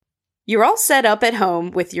You're all set up at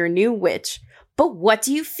home with your new witch, but what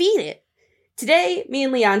do you feed it? Today, me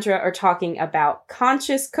and Leandra are talking about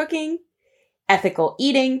conscious cooking, ethical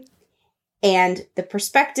eating, and the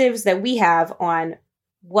perspectives that we have on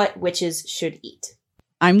what witches should eat.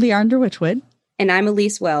 I'm Leandra Witchwood. And I'm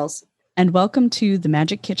Elise Wells. And welcome to the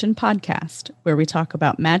Magic Kitchen Podcast, where we talk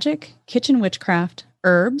about magic, kitchen witchcraft,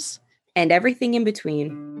 herbs, and everything in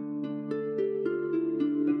between.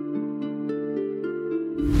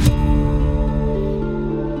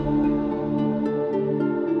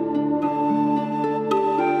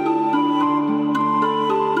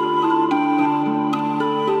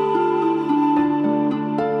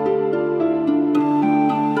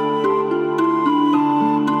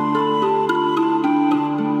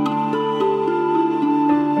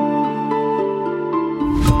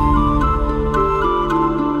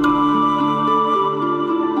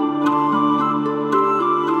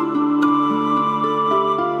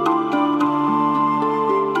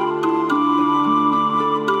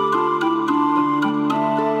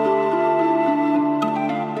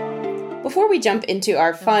 Before we jump into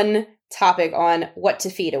our fun topic on what to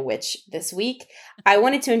feed a witch this week, I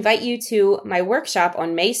wanted to invite you to my workshop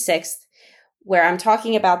on May 6th, where I'm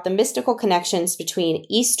talking about the mystical connections between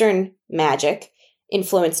Eastern magic,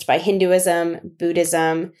 influenced by Hinduism,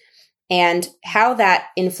 Buddhism, and how that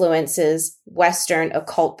influences Western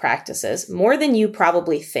occult practices more than you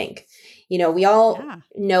probably think. You know, we all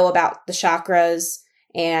know about the chakras,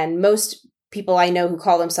 and most people I know who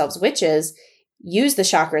call themselves witches use the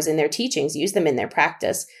chakras in their teachings, use them in their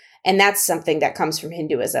practice. And that's something that comes from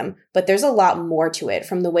Hinduism. But there's a lot more to it,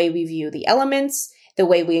 from the way we view the elements, the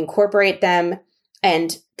way we incorporate them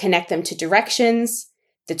and connect them to directions,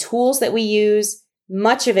 the tools that we use.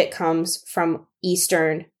 Much of it comes from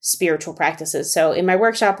Eastern spiritual practices. So in my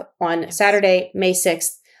workshop on Saturday, May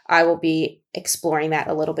 6th, I will be exploring that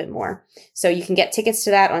a little bit more. So you can get tickets to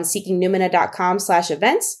that on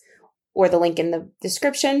seekingnumina.com/events or the link in the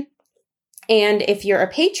description. And if you're a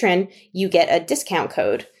patron, you get a discount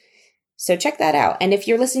code. So check that out. And if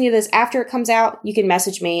you're listening to this after it comes out, you can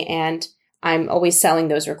message me, and I'm always selling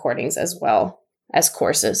those recordings as well as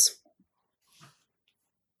courses.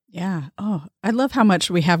 Yeah. Oh, I love how much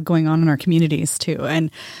we have going on in our communities too. And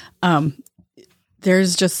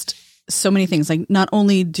there's just so many things. Like, not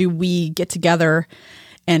only do we get together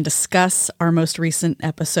and discuss our most recent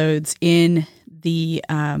episodes in the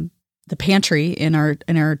pantry in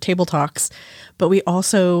our table talks, but we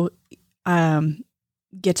also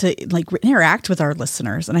get to interact with our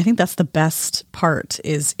listeners. And I think that's the best part,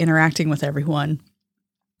 is interacting with everyone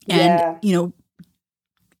and,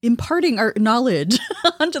 imparting our knowledge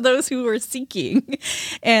onto those who are seeking.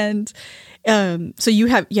 And so you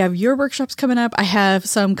have your workshops coming up. I have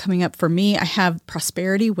some coming up for me. I have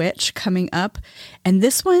Prosperity Witch coming up. And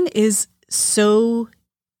this one is so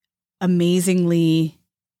amazingly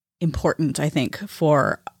important, I think,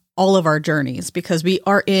 for all of our journeys, because we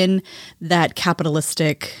are in that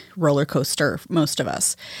capitalistic roller coaster, most of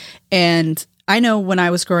us. And I know when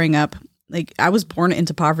I was growing up, I was born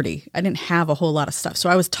into poverty. I didn't have a whole lot of stuff. So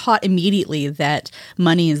I was taught immediately that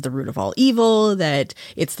money is the root of all evil, that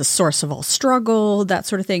it's the source of all struggle, that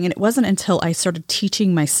sort of thing. And it wasn't until I started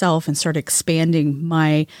teaching myself and started expanding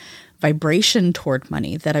my vibration toward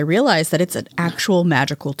money that I realized that it's an actual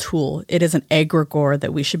magical tool. It is an egregore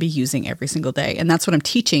that we should be using every single day. And that's what I'm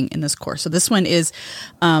teaching in this course. So this one is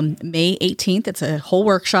May 18th. It's a whole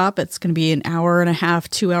workshop. It's going to be an hour and a half,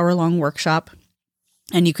 2-hour long workshop.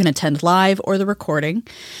 And you can attend live or the recording.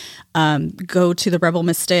 Go to the Rebel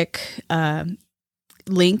Mystic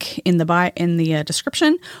link in the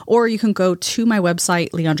description, or you can go to my website,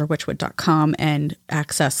 leandrawitchwood.com, and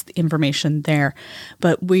access the information there.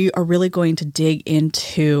 But we are really going to dig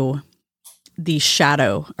into the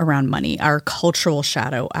shadow around money, our cultural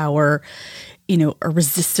shadow, our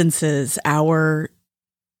resistances, our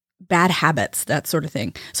bad habits, that sort of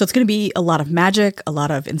thing. So it's going to be a lot of magic, a lot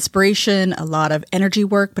of inspiration, a lot of energy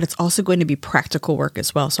work, but it's also going to be practical work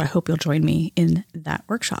as well. So I hope you'll join me in that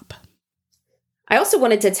workshop. I also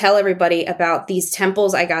wanted to tell everybody about these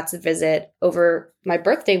temples I got to visit over my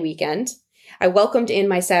birthday weekend. I welcomed in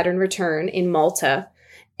my Saturn return in Malta,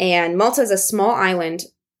 and Malta is a small island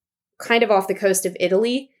kind of off the coast of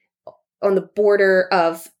Italy on the border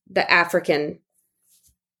of the African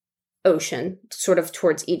Ocean, sort of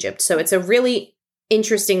towards Egypt. So it's a really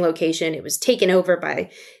interesting location. It was taken over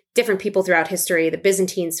by different people throughout history, the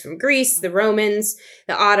Byzantines from Greece, the Romans,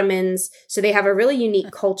 the Ottomans. So they have a really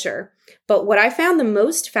unique culture. But what I found the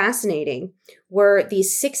most fascinating were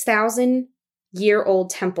these 6,000-year-old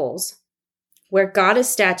temples where goddess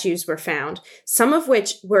statues were found, some of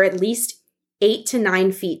which were at least 8 to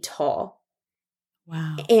 9 feet tall.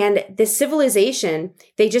 Wow. And this civilization,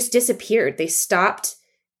 they just disappeared. They stopped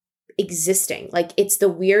existing. Like, it's the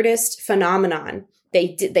weirdest phenomenon.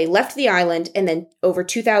 They left the island, and then over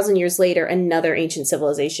 2,000 years later, another ancient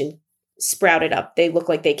civilization sprouted up. They look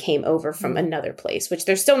like they came over from another place, which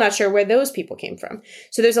they're still not sure where those people came from.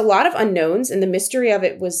 So there's a lot of unknowns, and the mystery of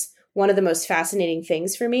it was one of the most fascinating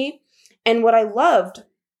things for me. And what I loved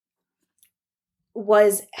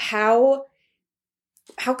was how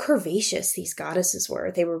curvaceous these goddesses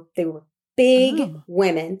were. They were big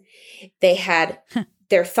women. They had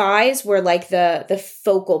their thighs were like the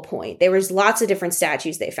focal point. There was lots of different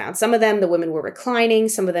statues they found. Some of them, the women were reclining.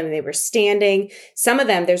 Some of them, they were standing. Some of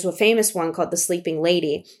them, there's a famous one called the Sleeping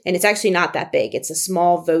Lady, and it's actually not that big. It's a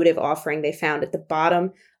small votive offering they found at the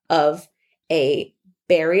bottom of a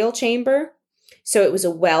burial chamber. So it was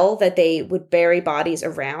a well that they would bury bodies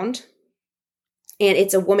around. And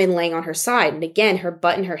it's a woman laying on her side. And again, her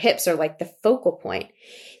butt and her hips are like the focal point.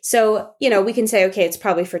 So, we can say, okay, it's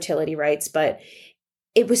probably fertility rites, but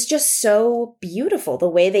it was just so beautiful the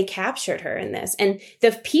way they captured her in this. And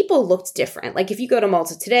the people looked different. Like, if you go to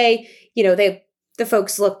Malta today, the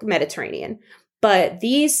folks look Mediterranean. But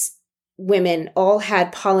these women all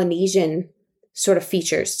had Polynesian sort of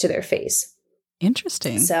features to their face.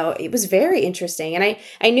 Interesting. So it was very interesting. And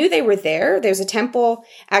I knew they were there. There's a temple,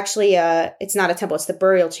 actually, it's not a temple, it's the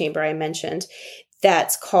burial chamber I mentioned,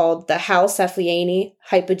 that's called the Halsaphiani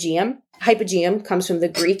Hypogeum. Hypogeum comes from the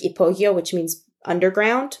Greek ipogeo, which means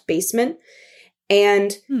underground, basement.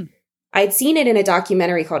 And I'd seen it in a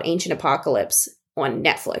documentary called Ancient Apocalypse on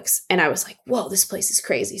Netflix. And I was like, whoa, this place is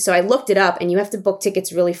crazy. So I looked it up, and you have to book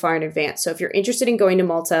tickets really far in advance. So if you're interested in going to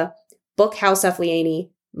Malta, book Halsaphiani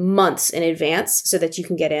months in advance so that you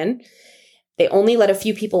can get in. They only let a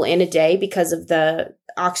few people in a day because of the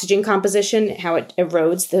oxygen composition, how it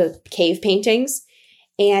erodes the cave paintings.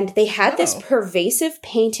 And they had this pervasive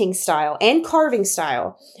painting style and carving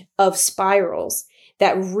style of spirals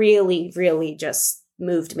that really, really just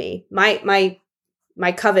moved me. My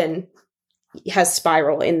coven has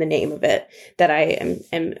spiral in the name of it that I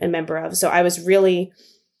am a member of. So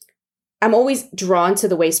I'm always drawn to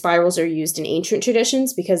the way spirals are used in ancient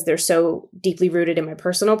traditions because they're so deeply rooted in my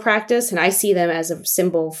personal practice. And I see them as a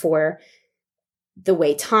symbol for the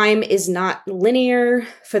way time is not linear,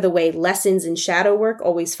 for the way lessons in shadow work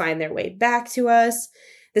always find their way back to us.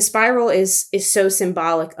 The spiral is so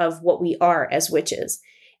symbolic of what we are as witches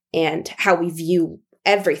and how we view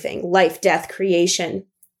everything: life, death, creation,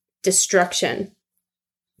 destruction.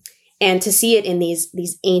 And to see it in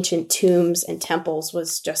these ancient tombs and temples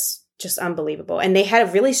was just unbelievable. And they had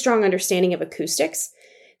a really strong understanding of acoustics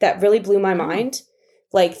that really blew my mind.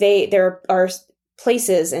 Like, there are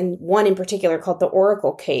places, and one in particular called the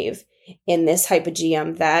Oracle Cave in this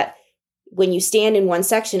hypogeum, that when you stand in one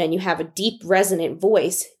section and you have a deep resonant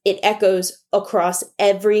voice, it echoes across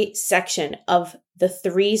every section of the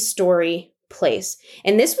 3-story place.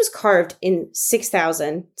 And this was carved in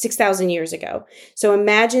 6,000 years ago. So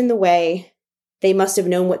imagine the way they must have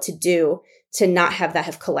known what to do to not have that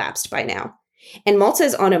have collapsed by now. And Malta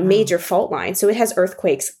is on a major fault line, so it has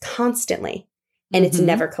earthquakes constantly, and it's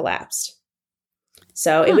never collapsed.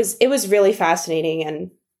 So it was really fascinating,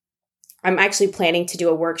 and I'm actually planning to do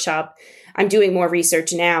a workshop. I'm doing more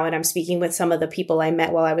research now, and I'm speaking with some of the people I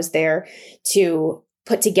met while I was there to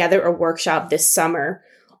put together a workshop this summer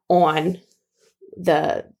on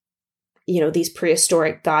these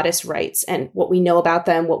prehistoric goddess rites and what we know about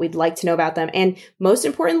them, what we'd like to know about them, and most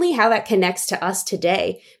importantly, how that connects to us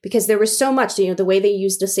today. Because there was so much, the way they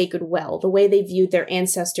used a sacred well, the way they viewed their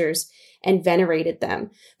ancestors and venerated them,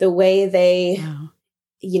 the way they,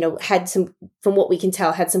 had some, from what we can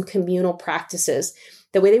tell, had some communal practices,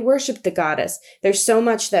 the way they worshiped the goddess. There's so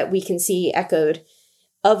much that we can see echoed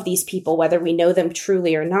of these people, whether we know them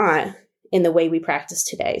truly or not, in the way we practice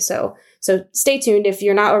today. So stay tuned. If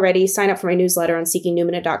you're not already, sign up for my newsletter on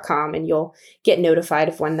seekingnumina.com, and you'll get notified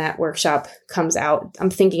of when that workshop comes out. I'm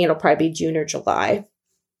thinking it'll probably be June or July.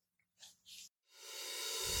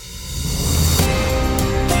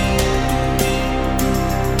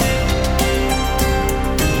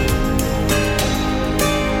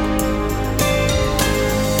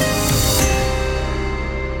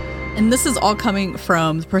 And this is all coming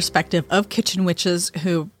from the perspective of kitchen witches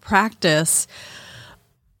who practice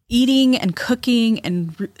eating and cooking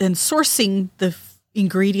and sourcing the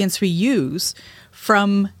ingredients we use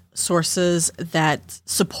from sources that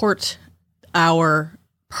support our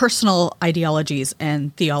personal ideologies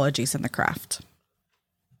and theologies in the craft.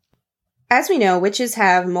 As we know, witches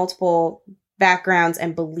have multiple backgrounds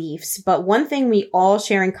and beliefs, but one thing we all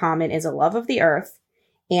share in common is a love of the earth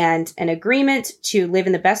and an agreement to live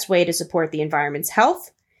in the best way to support the environment's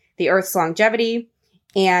health, the Earth's longevity,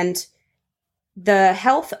 and the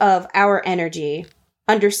health of our energy,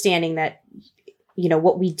 understanding that,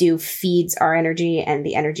 what we do feeds our energy and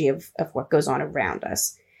the energy of what goes on around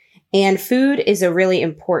us. And food is a really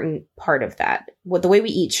important part of that. The way we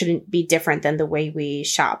eat shouldn't be different than the way we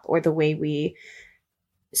shop or the way we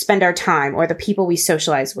spend our time or the people we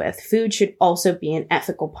socialize with. Food should also be an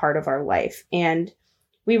ethical part of our life. And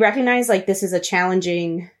we recognize this is a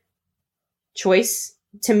challenging choice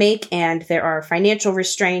to make, and there are financial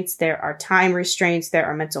restraints, there are time restraints, there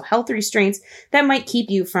are mental health restraints that might keep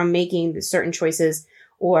you from making certain choices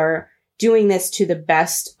or doing this to the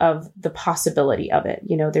best of the possibility of it.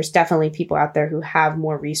 There's definitely people out there who have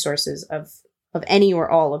more resources of any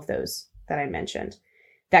or all of those that I mentioned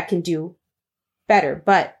that can do better.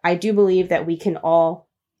 But I do believe that we can all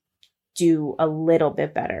do a little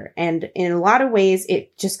bit better. And in a lot of ways,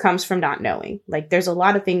 it just comes from not knowing. There's a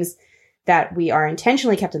lot of things that we are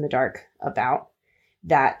intentionally kept in the dark about,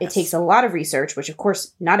 that it takes a lot of research, which of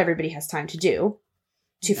course not everybody has time to do,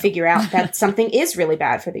 to figure out that something is really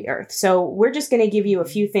bad for the earth. So we're just going to give you a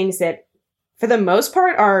few things that for the most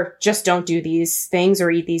part are just don't do these things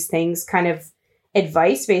or eat these things kind of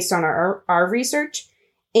advice based on our research.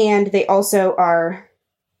 And they also are,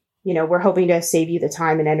 we're hoping to save you the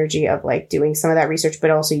time and energy of doing some of that research,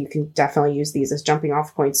 but also you can definitely use these as jumping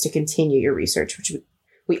off points to continue your research, which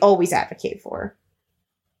we always advocate for.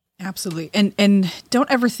 Absolutely. And don't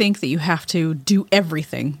ever think that you have to do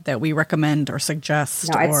everything that we recommend or suggest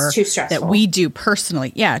or too stressful. That we do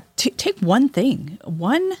personally. Yeah. Take one thing,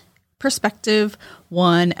 one perspective,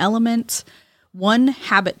 one element, one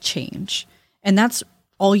habit change. And that's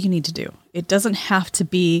all you need to do. It doesn't have to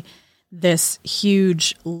be this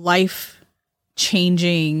huge life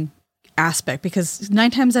changing aspect, because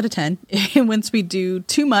 9 times out of 10, once we do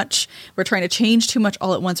too much, we're trying to change too much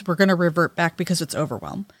all at once, we're going to revert back because it's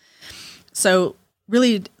overwhelm. So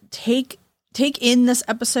really take in this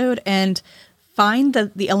episode and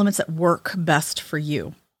find the elements that work best for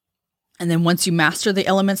you. And then once you master the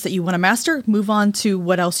elements that you want to master, move on to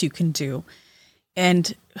what else you can do.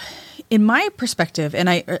 And in my perspective, and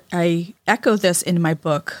I echo this in my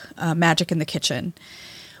book, Magic in the Kitchen,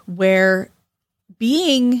 where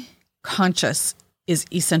being conscious is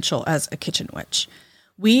essential as a kitchen witch.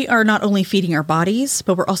 We are not only feeding our bodies,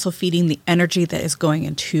 but we're also feeding the energy that is going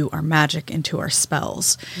into our magic, into our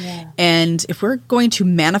spells. Yeah. And if we're going to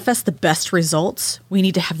manifest the best results, we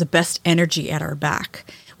need to have the best energy at our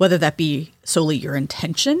back, whether that be solely your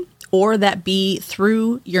intention or that be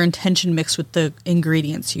through your intention mixed with the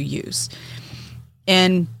ingredients you use.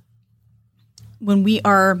 And when we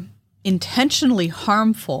are intentionally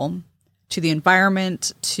harmful to the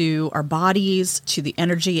environment, to our bodies, to the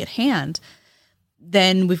energy at hand,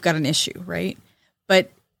 then we've got an issue, right?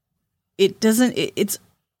 But it's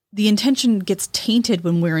the intention gets tainted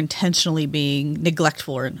when we're intentionally being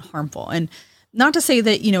neglectful or harmful. And not to say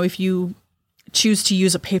that, if you choose to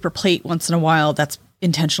use a paper plate once in a while, that's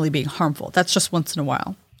intentionally being harmful. That's just once in a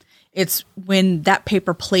while. It's when that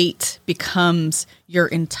paper plate becomes your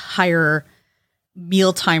entire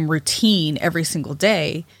mealtime routine every single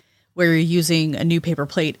day, where you're using a new paper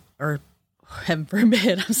plate, or heaven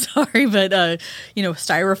forbid, I'm sorry, but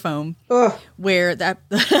styrofoam. Ugh. Where that's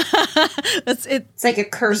it. It's like a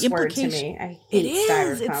curse word to me. I hate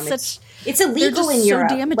styrofoam. It's illegal in Europe.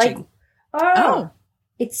 So damaging.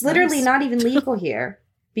 It's literally not even legal here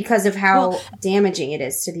because of how damaging it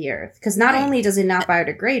is to the earth. Because not only does it not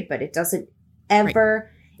biodegrade, but it doesn't ever.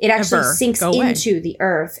 It actually sinks into the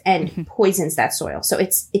earth and poisons that soil. So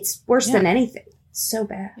it's worse than anything. So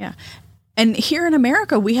bad. Yeah. And here in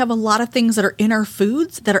America, we have a lot of things that are in our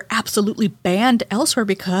foods that are absolutely banned elsewhere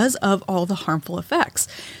because of all the harmful effects.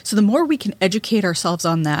 So the more we can educate ourselves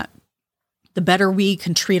on that, the better we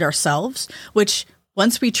can treat ourselves, which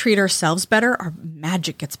once we treat ourselves better, our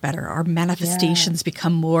magic gets better. Our manifestations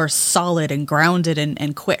become more solid and grounded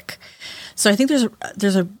and quick. So I think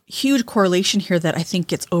there's a huge correlation here that I think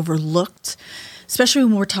gets overlooked, especially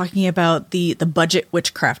when we're talking about the budget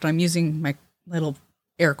witchcraft. I'm using my little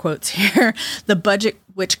air quotes here, the budget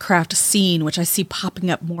witchcraft scene, which I see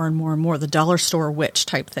popping up more and more and more, the dollar store witch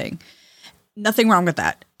type thing. Nothing wrong with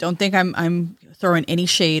that. Don't think I'm throwing any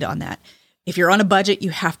shade on that. If you're on a budget,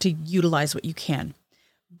 you have to utilize what you can.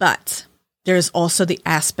 But there's also the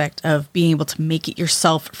aspect of being able to make it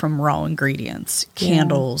yourself from raw ingredients,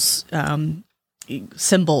 candles,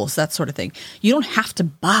 symbols, that sort of thing. You don't have to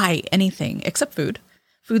buy anything except food.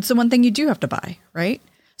 Food's the one thing you do have to buy, right?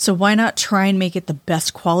 So why not try and make it the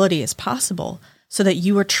best quality as possible so that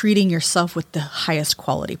you are treating yourself with the highest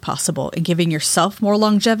quality possible and giving yourself more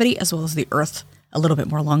longevity as well as the earth a little bit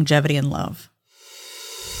more longevity and love.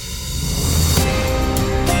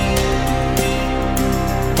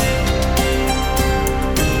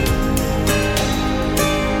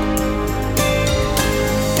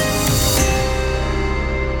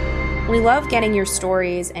 We love getting your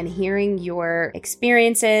stories and hearing your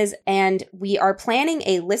experiences, and we are planning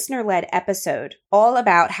a listener-led episode all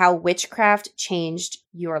about how witchcraft changed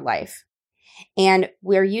your life. And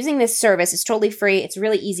we're using this service. It's totally free. It's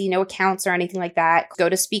really easy. No accounts or anything like that. Go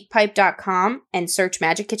to speakpipe.com and search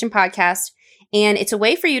Magic Kitchen Podcast. And it's a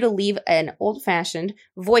way for you to leave an old-fashioned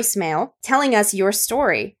voicemail telling us your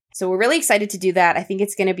story. So we're really excited to do that. I think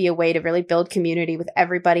it's going to be a way to really build community with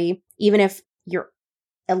everybody, even if you're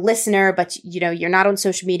a listener, but you're not on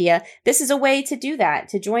social media. This is a way to do that,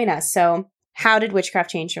 to join us. So how did witchcraft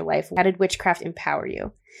change your life? How did witchcraft empower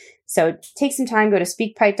you? So take some time, go to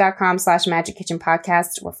speakpipe.com/Magic Kitchen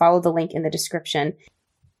Podcast or follow the link in the description.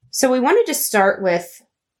 So we want to just start with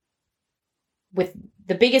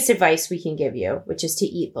the biggest advice we can give you, which is to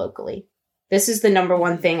eat locally. This is the number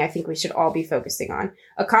one thing I think we should all be focusing on.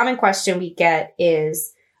 A common question we get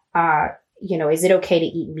is, is it okay to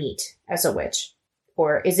eat meat as a witch?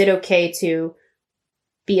 Or is it okay to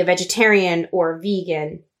be a vegetarian or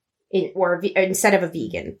vegan instead of a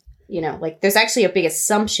vegan? There's actually a big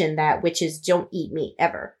assumption that witches don't eat meat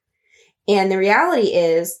ever. And the reality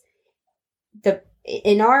is,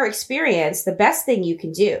 in our experience, the best thing you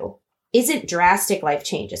can do isn't drastic life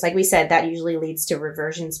changes. Like we said, that usually leads to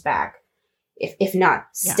reversions back, if not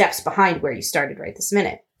steps behind where you started right this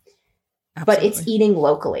minute. Absolutely. But it's eating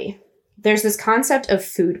locally. There's this concept of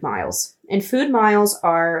food miles. And food miles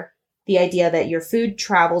are the idea that your food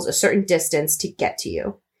travels a certain distance to get to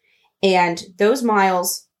you. And those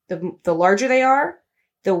miles, the larger they are,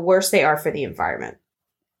 the worse they are for the environment.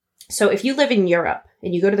 So if you live in Europe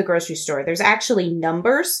and you go to the grocery store, there's actually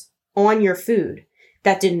numbers on your food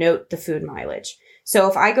that denote the food mileage. So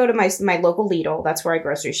if I go to my local Lidl, that's where I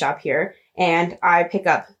grocery shop here, and I pick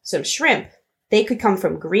up some shrimp, they could come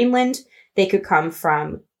from Greenland, they could come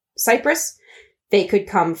from Cyprus, they could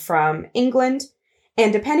come from England,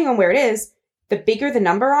 and depending on where it is, the bigger the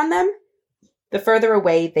number on them, the further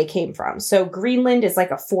away they came from. So Greenland is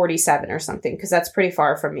like a 47 or something, because that's pretty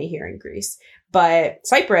far from me here in Greece. But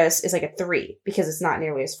Cyprus is like a 3, because it's not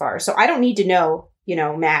nearly as far. So I don't need to know,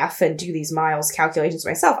 math and do these miles calculations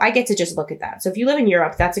myself. I get to just look at that. So if you live in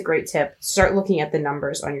Europe, that's a great tip. Start looking at the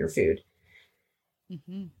numbers on your food.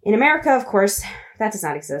 Mm-hmm. In America, of course, that does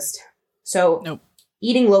not exist. So nope.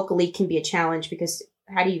 Eating locally can be a challenge, because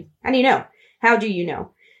how do you know? How do you know?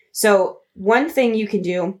 So one thing you can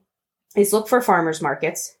do is look for farmers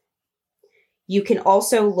markets. You can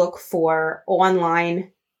also look for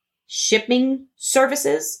online shipping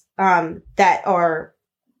services that are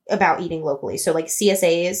about eating locally. So like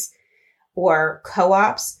CSAs or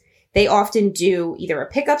co-ops, they often do either a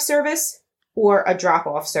pickup service or a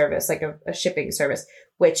drop-off service, like a shipping service,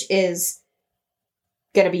 which is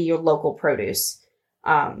going to be your local produce.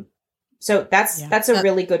 So that's a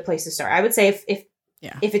really good place to start. I would say if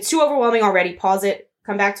it's too overwhelming already, pause it,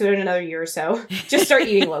 come back to it in another year or so. Just start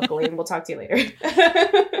eating locally, and we'll talk to you later.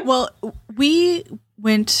 Well,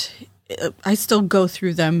 I still go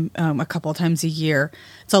through them a couple of times a year.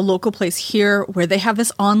 It's a local place here where they have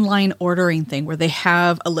this online ordering thing where they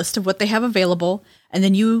have a list of what they have available, and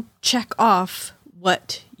then you check off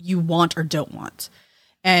what you want or don't want.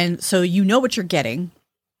 And so you know what you're getting.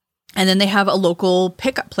 And then they have a local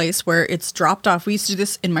pickup place where it's dropped off. We used to do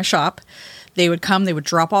this in my shop. They would come, they would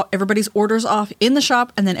drop all everybody's orders off in the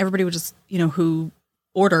shop, and then everybody would just, who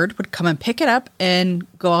ordered would come and pick it up and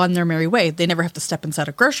go on their merry way. They never have to step inside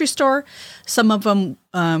a grocery store. Some of them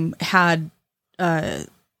had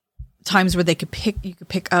times where you could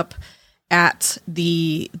pick up at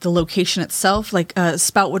the location itself. Like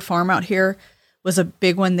Spoutwood Farm out here was a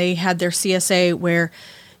big one. They had their CSA where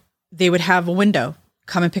they would have a window.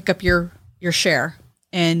 Come and pick up your share.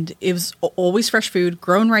 And it was always fresh food,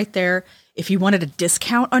 grown right there. If you wanted a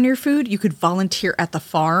discount on your food, you could volunteer at the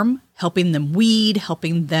farm, helping them weed,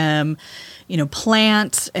 helping them,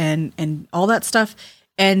 plant and all that stuff.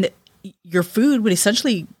 And your food would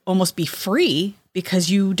essentially almost be free because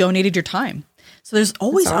you donated your time. So there's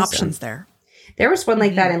always options there. There was one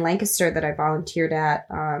like that in Lancaster that I volunteered at.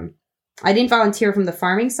 I didn't volunteer from the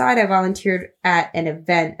farming side. I volunteered at an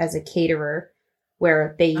event as a caterer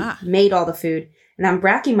where they made all the food. And I'm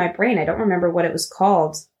racking my brain. I don't remember what it was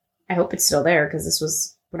called. I hope it's still there, because this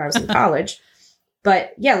was when I was in college.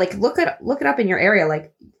 But yeah, like look it up in your area.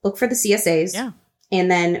 Like look for the CSAs And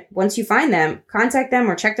then once you find them, contact them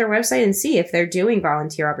or check their website and see if they're doing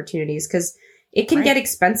volunteer opportunities, because it can get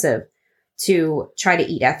expensive to try to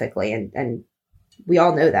eat ethically. And we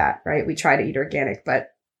all know that, right? We try to eat organic, but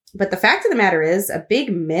the fact of the matter is, a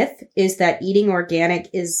big myth is that eating organic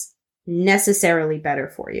is necessarily better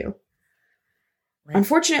for you. Right.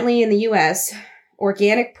 Unfortunately, in the US,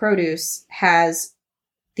 organic produce has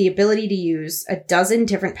the ability to use a dozen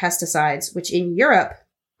different pesticides, which in Europe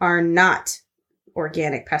are not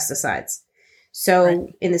organic pesticides. So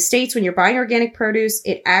in the States, when you're buying organic produce,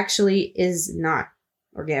 it actually is not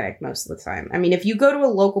organic most of the time. I mean, if you go to a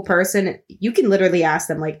local person, you can literally ask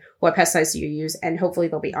them, like, what pesticides do you use? And hopefully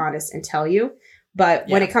they'll be honest and tell you. But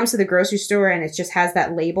when it comes to the grocery store and it just has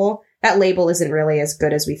that label isn't really as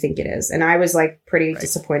good as we think it is. And I was like pretty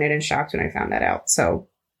disappointed and shocked when I found that out. So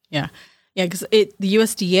yeah, because the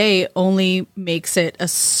USDA only makes it a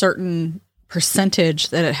certain percentage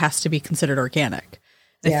that it has to be considered organic.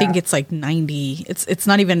 I think it's like 90. It's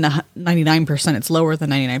not even 99%. It's lower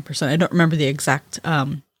than 99%. I don't remember the exact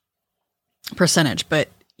percentage, but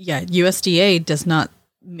yeah, USDA does not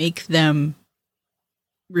make them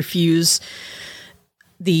refuse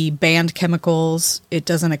the banned chemicals. It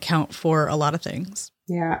doesn't account for a lot of things.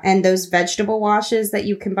 Yeah, and those vegetable washes that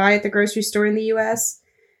you can buy at the grocery store in the US,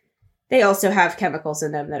 they also have chemicals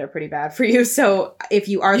in them that are pretty bad for you. So if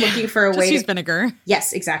you are looking for a way to use vinegar.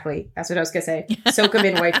 Yes, exactly. That's what I was going to say. Soak them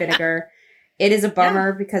in white vinegar. It is a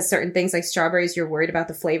bummer because certain things like strawberries, you're worried about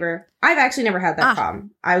the flavor. I've actually never had that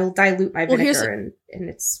problem. I will dilute my vinegar and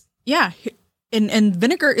it's... Yeah. And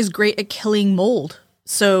vinegar is great at killing mold.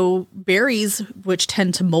 So berries, which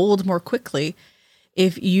tend to mold more quickly,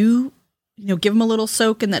 if you give them a little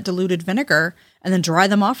soak in that diluted vinegar and then dry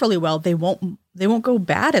them off really well, they won't go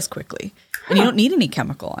bad as quickly. And you don't need any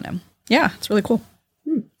chemical on them. Yeah, it's really cool.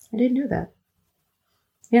 I didn't know that.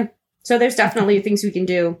 Yeah. So there's definitely things we can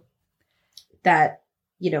do that,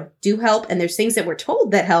 do help. And there's things that we're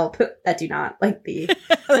told that help that do not, like the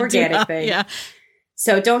organic thing. Yeah.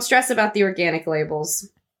 So don't stress about the organic labels.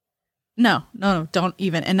 No, don't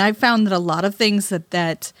even. And I've found that a lot of things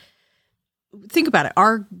that think about it,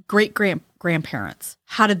 our grandparents,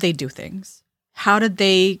 how did they do things? How did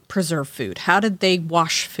they preserve food? How did they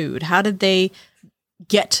wash food? How did they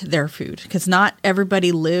get their food? Because not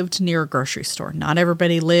everybody lived near a grocery store. Not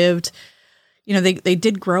everybody lived, they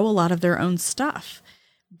did grow a lot of their own stuff,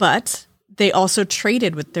 but they also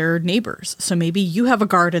traded with their neighbors. So maybe you have a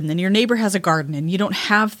garden, then your neighbor has a garden, and you don't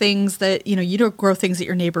have things that, you don't grow things that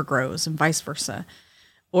your neighbor grows and vice versa.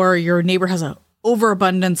 Or your neighbor has an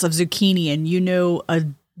overabundance of zucchini and a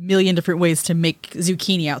million different ways to make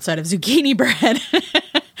zucchini outside of zucchini bread.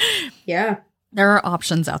 Yeah. There are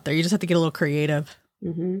options out there. You just have to get a little creative.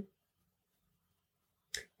 Mm-hmm.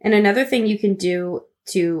 And another thing you can do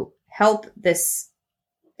to help this,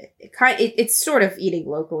 it's sort of eating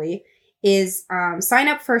locally, is sign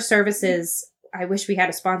up for services. I wish we had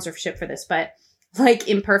a sponsorship for this, but like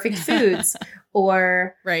Imperfect Foods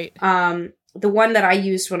or the one that I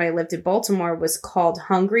used when I lived in Baltimore was called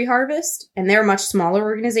Hungry Harvest, and they're a much smaller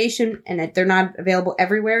organization and they're not available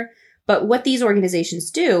everywhere. But what these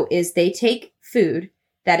organizations do is they take food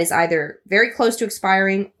that is either very close to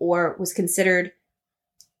expiring or was considered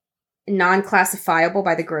non-classifiable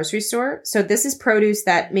by the grocery store. So this is produce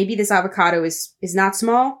that maybe this avocado is not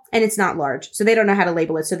small and it's not large. So they don't know how to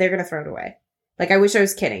label it. So they're going to throw it away. Like, I wish I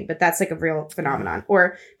was kidding, but that's like a real phenomenon.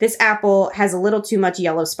 Or this apple has a little too much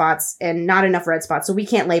yellow spots and not enough red spots. So we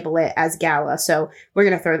can't label it as gala. So we're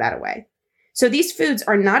going to throw that away. So these foods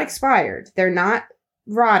are not expired. They're not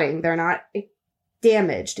rotting. They're not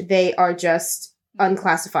damaged. They are just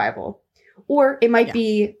unclassifiable. Or it might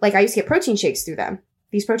be like, I used to get protein shakes through them.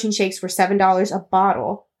 These protein shakes were $7 a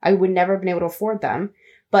bottle. I would never have been able to afford them.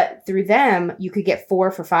 But through them, you could get 4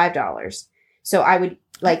 for $5. So I would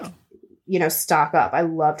stock up. I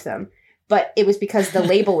loved them. But it was because the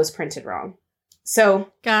label was printed wrong.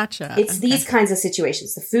 So gotcha. It's these kinds of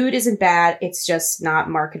situations. The food isn't bad. It's just not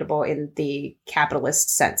marketable in the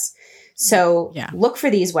capitalist sense. So look for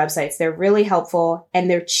these websites. They're really helpful and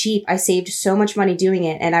they're cheap. I saved so much money doing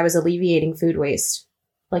it and I was alleviating food waste.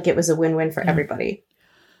 Like, it was a win-win for everybody.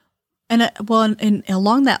 And and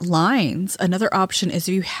along that lines, another option is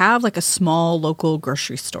if you have like a small local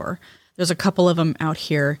grocery store. There's a couple of them out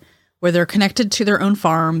here where they're connected to their own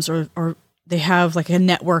farms or they have like a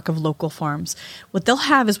network of local farms. What they'll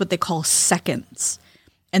have is what they call seconds.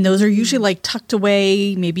 And those are usually like tucked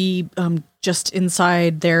away, maybe just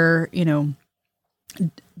inside their,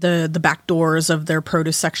 the back doors of their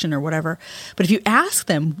produce section or whatever. But if you ask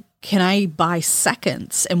them, can I buy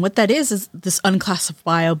seconds? And what that is this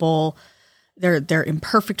unclassifiable they're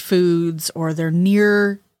imperfect foods or they're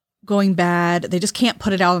near going bad. They just can't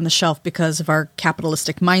put it out on the shelf because of our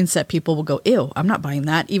capitalistic mindset. People will go, ew, I'm not buying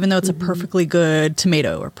that, even though it's a perfectly good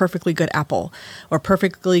tomato or perfectly good apple or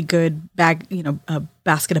perfectly good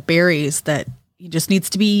basket of berries that just needs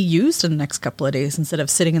to be used in the next couple of days instead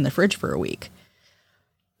of sitting in the fridge for a week.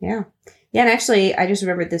 Yeah. Yeah. And actually, I just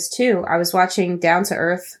remembered this too. I was watching Down to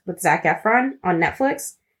Earth with Zac Efron on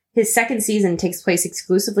Netflix. His second season takes place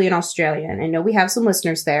exclusively in Australia. And I know we have some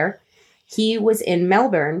listeners there. He was in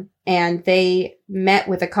Melbourne and they met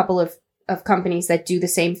with a couple of companies that do the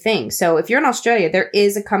same thing. So if you're in Australia, there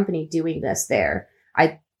is a company doing this there.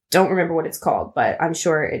 I don't remember what it's called, but I'm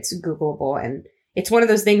sure it's Googleable. And it's one of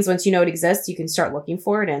those things, once you know it exists, you can start looking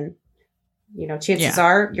for it. And, chances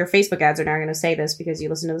are your Facebook ads are now going to say this because you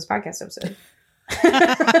listen to this podcast episode.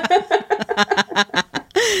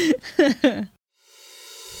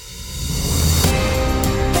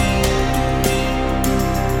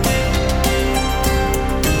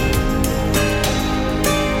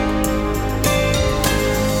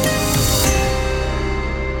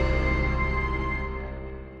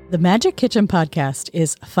 The Magic Kitchen podcast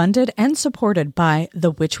is funded and supported by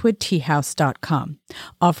thewitchwoodteahouse.com,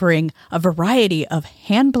 offering a variety of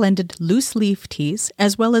hand-blended loose leaf teas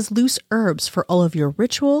as well as loose herbs for all of your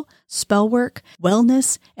ritual, spell work,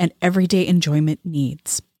 wellness, and everyday enjoyment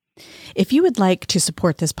needs. If you would like to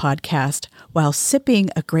support this podcast while sipping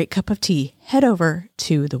a great cup of tea, head over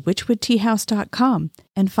to thewitchwoodteahouse.com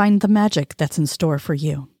and find the magic that's in store for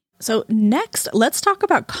you. So next, let's talk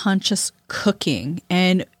about conscious cooking.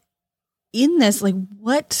 And in this,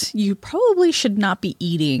 what you probably should not be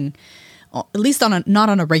eating, at least not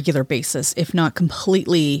on a regular basis, if not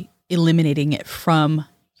completely eliminating it from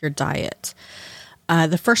your diet.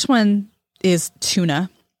 The first one is tuna,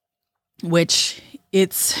 which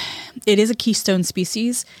it is a keystone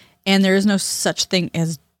species, and there is no such thing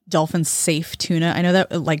as dolphin safe tuna. I know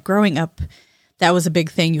that growing up, that was a big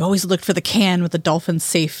thing. You always looked for the can with the dolphin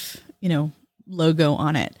safe, logo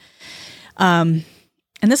on it.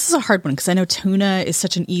 And this is a hard one because I know tuna is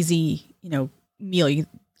such an easy, meal. You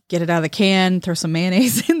get it out of the can, throw some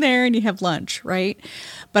mayonnaise in there, and you have lunch, right?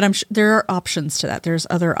 But I'm sure there are options to that. There's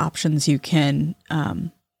other options you can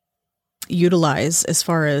utilize as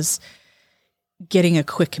far as getting a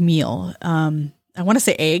quick meal. I want to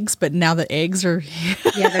say eggs, but now that eggs are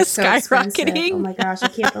they're so skyrocketing. Expensive. Oh my gosh, I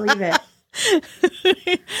can't believe it.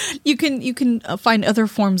 You can find other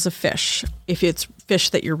forms of fish if it's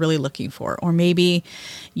fish that you're really looking for, or maybe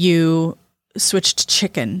you switch to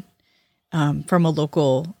chicken from a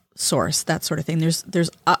local source, that sort of thing. There's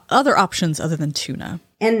other options other than tuna.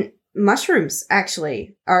 And mushrooms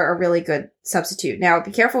actually are a really good substitute. Now,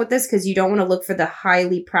 be careful with this because you don't want to look for the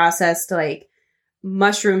highly processed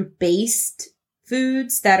mushroom based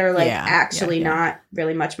foods that are not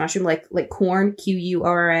really much mushroom, like corn,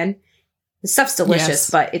 Quorn. The stuff's delicious,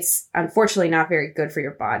 but it's unfortunately not very good for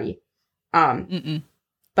your body.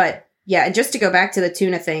 But yeah, and just to go back to the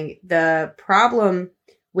tuna thing, the problem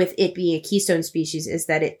with it being a keystone species is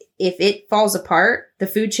that if it falls apart, the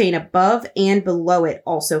food chain above and below it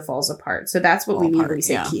also falls apart. So that's what we mean when we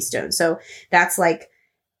say keystone. So that's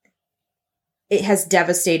it has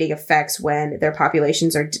devastating effects when their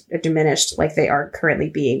populations are diminished like they are currently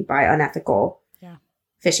being by unethical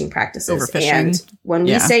fishing practices. Overfishing. And when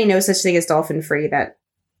we say no such thing as dolphin free, that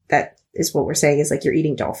is what we're saying is you're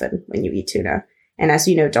eating dolphin when you eat tuna. And as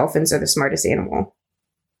you know, dolphins are the smartest animal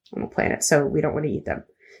on the planet, so we don't want to eat them.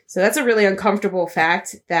 So that's a really uncomfortable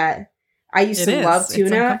fact that I used to love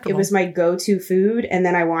tuna. It was my go-to food. And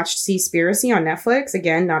then I watched Seaspiracy on Netflix.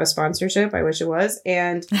 Again, not a sponsorship. I wish it was.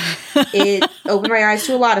 And it opened my eyes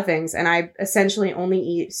to a lot of things. And I essentially only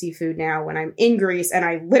eat seafood now when I'm in Greece. And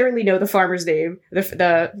I literally know the farmer's name,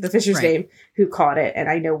 the fisher's name who caught it. And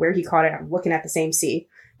I know where he caught it. I'm looking at the same sea.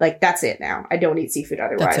 That's it now. I don't eat seafood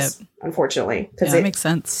otherwise, unfortunately. Because that makes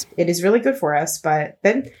sense. It is really good for us. But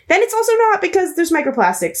then it's also not because there's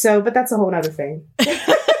microplastics. So, but that's a whole other thing.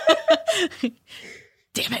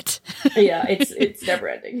 Damn it. Yeah, it's never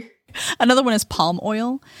ending. Another one is palm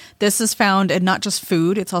oil. This is found in not just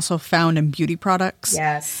food, it's also found in beauty products.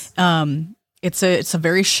 Yes. It's a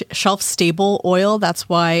very shelf stable oil. That's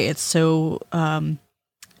why it's so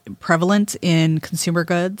prevalent in consumer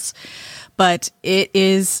goods. But it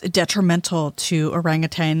is detrimental to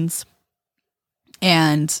orangutans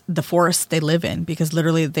and the forests they live in because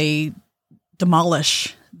literally they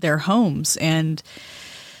demolish their homes. And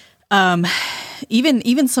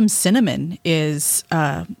even some cinnamon is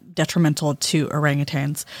detrimental to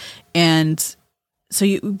orangutans. And so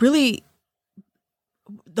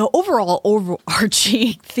the overall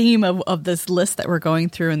overarching theme of this list that we're going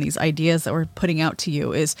through and these ideas that we're putting out to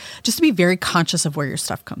you is just to be very conscious of where your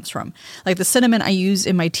stuff comes from. Like the cinnamon I use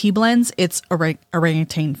in my tea blends, it's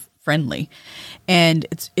orangutan friendly and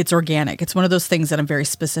it's organic. It's one of those things that I'm very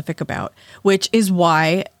specific about, which is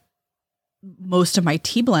why most of my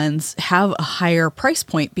tea blends have a higher price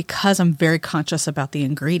point, because I'm very conscious about the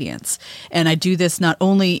ingredients. And I do this not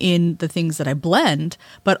only in the things that I blend,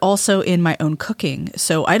 but also in my own cooking.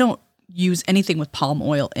 So I don't use anything with palm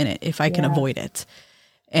oil in it if I can avoid it.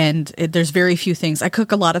 And there's very few things. I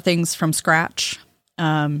cook a lot of things from scratch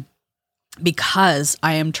because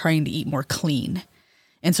I am trying to eat more clean.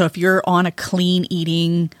 And so if you're on a clean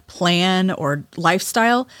eating plan or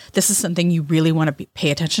lifestyle, this is something you really want to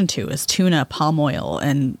pay attention to, is tuna, palm oil,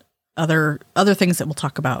 and other things that we'll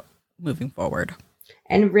talk about moving forward.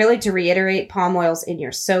 And really, to reiterate, palm oil's in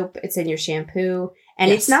your soap, it's in your shampoo,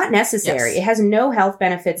 and it's not necessary. It has no health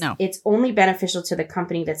benefits. No. It's only beneficial to the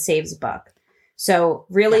company that saves a buck. So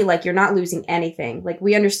really, like, you're not losing anything. Like,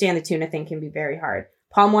 we understand the tuna thing can be very hard.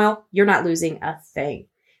 Palm oil, you're not losing a thing.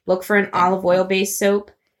 Look for an olive oil-based soap.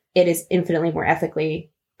 It is infinitely more ethically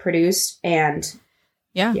produced, and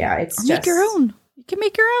it's make your own. You can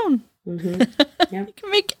make your own. Mm-hmm. You can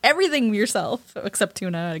make everything yourself, except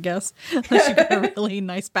tuna, I guess. Unless you got a really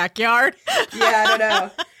nice backyard. I don't know.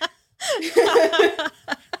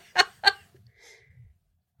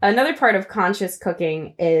 Another part of conscious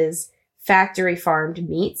cooking is factory farmed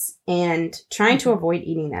meats and trying to avoid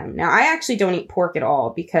eating them. Now, I actually don't eat pork at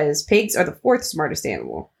all because pigs are the fourth smartest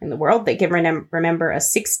animal in the world. They can remember a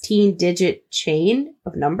 16-digit chain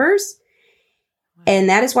of numbers. And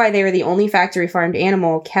that is why they are the only factory farmed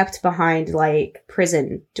animal kept behind like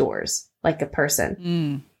prison doors, like a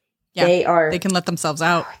person. Yeah, they can let themselves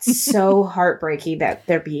out. It's so heartbreaking that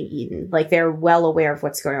they're being eaten. Like, they're well aware of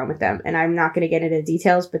what's going on with them. And I'm not going to get into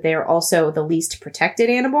details, but they are also the least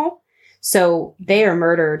protected animal. So they are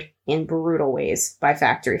murdered in brutal ways by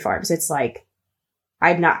factory farms. It's like,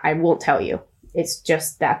 I won't tell you. It's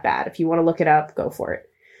just that bad. If you want to look it up, go for it.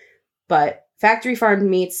 But factory farmed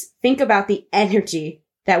meats, think about the energy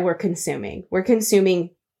that we're consuming. We're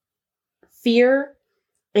consuming fear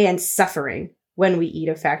and suffering when we eat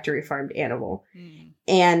a factory farmed animal.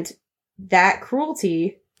 And that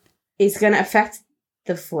cruelty is going to affect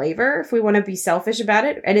the flavor, if we want to be selfish about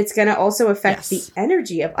it. And it's going to also affect the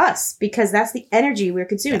energy of us, because that's the energy we're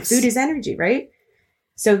consuming. Food is energy, right?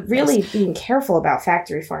 So really being careful about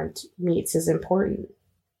factory farmed meats is important.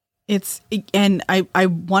 And I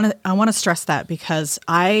want to stress that, because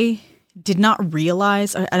I did not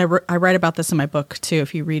realize, and I write about this in my book too.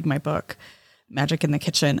 If you read my book, Magic in the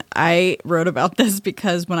Kitchen, I wrote about this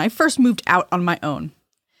because when I first moved out on my own,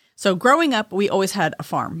 so growing up, we always had a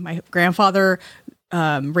farm. My grandfather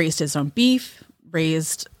raised his own beef,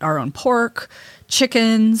 raised our own pork,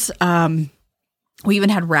 chickens. We even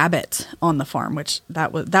had rabbit on the farm, which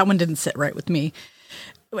that one didn't sit right with me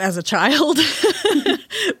as a child.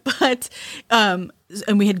 But and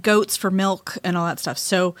we had goats for milk and all that stuff.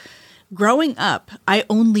 So growing up, I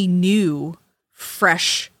only knew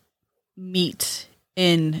fresh meat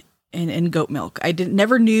in goat milk. I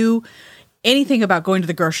never knew anything about going to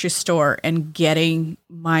the grocery store and getting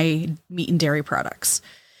my meat and dairy products.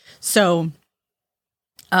 So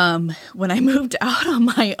when I moved out on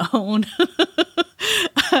my own,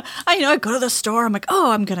 I go to the store. I'm like,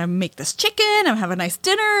 oh, I'm going to make this chicken. I'm have a nice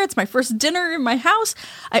dinner. It's my first dinner in my house.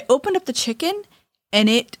 I opened up the chicken and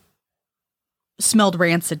it smelled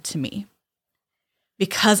rancid to me,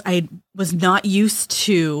 because I was not used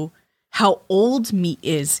to how old meat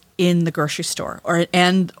is in the grocery store,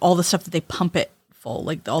 and all the stuff that they pump it full,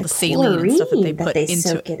 like all the saline and stuff that they put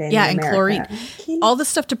into it. And chlorine, all the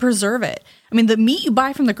stuff to preserve it. I mean, the meat you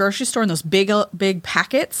buy from the grocery store in those big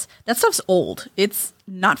packets, that stuff's old. It's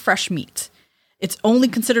not fresh meat. It's only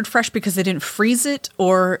considered fresh because they didn't freeze it,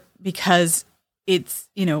 or because it's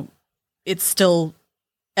still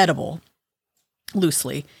edible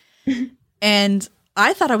loosely. And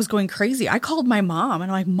I thought I was going crazy. I called my mom and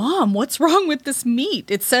I'm like, Mom, what's wrong with this meat?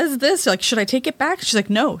 It says this. Like, should I take it back? She's like,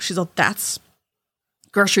 no. She's like, that's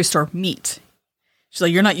grocery store meat. She's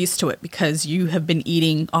like, you're not used to it because you have been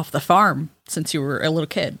eating off the farm since you were a little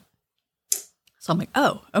kid. So I'm like,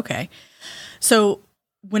 oh, okay. So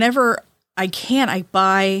whenever I can, I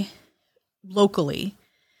buy locally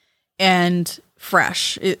and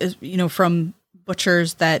fresh, from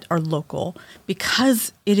butchers that are local,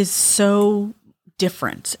 because it is so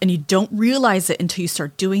different, and you don't realize it until you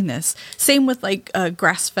start doing this. Same with like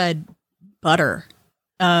grass-fed butter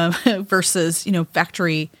versus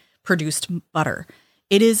factory produced butter.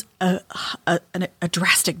 It is a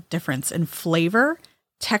drastic difference in flavor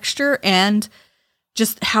texture and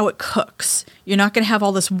just how it cooks. You're not going to have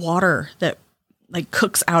all this water that like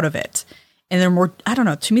cooks out of it. And they're more, I don't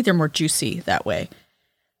know, to me, they're more juicy that way.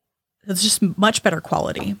 It's just much better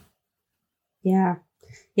quality. Yeah.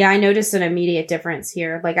 Yeah, I noticed an immediate difference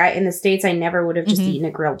here. Like in the States, I never would have just eaten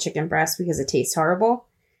a grilled chicken breast because it tastes horrible.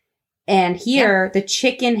 And here, the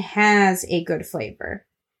chicken has a good flavor.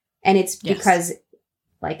 And it's because,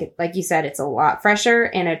 like you said, it's a lot fresher.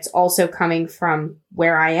 And it's also coming from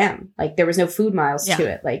where I am. Like, there was no food miles to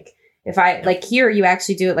it. Like, if I, like here, you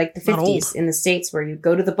actually do it like the 50s in the States where you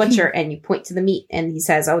go to the butcher and you point to the meat and he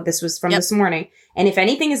says, oh, this was from this morning. And if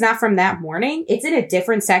anything is not from that morning, it's in a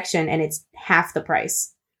different section and it's half the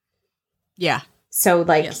price. Yeah. So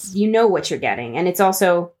like, you know what you're getting. And it's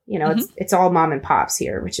also, you know, it's all mom and pops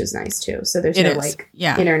here, which is nice too. So there's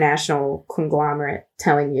international conglomerate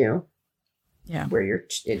telling you where you're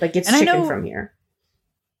like, it's chicken from here.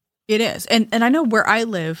 It is. And I know where I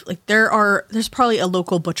live, like there's probably a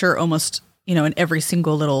local butcher almost, you know, in every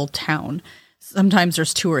single little town. Sometimes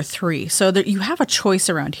there's 2 or 3. So you have a choice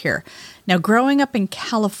around here. Now, growing up in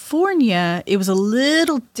California, it was a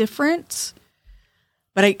little different.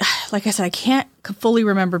 But like I said, I can't fully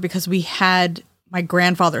remember because we had my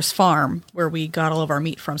grandfather's farm where we got all of our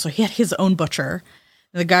meat from. So he had his own butcher.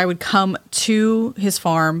 The guy would come to his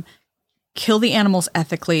farm, kill the animals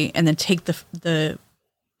ethically, and then take the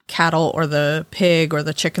cattle or the pig or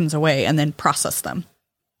the chickens away and then process them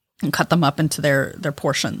and cut them up into their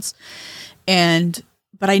portions.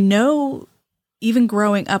 But I know even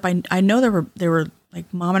growing up, I know there were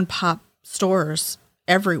like mom and pop stores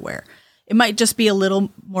everywhere. It might just be a little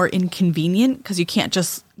more inconvenient because you can't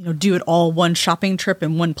just, you know, do it all one shopping trip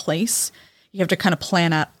in one place. You have to kind of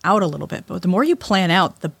plan out a little bit. But the more you plan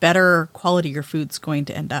out, the better quality your food's going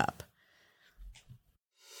to end up.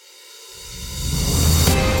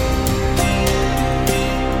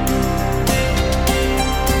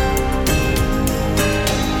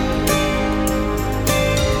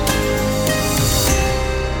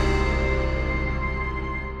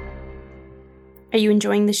 Are you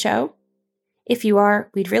enjoying the show? If you are,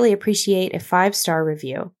 we'd really appreciate a 5-star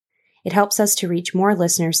review. It helps us to reach more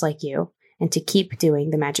listeners like you and to keep doing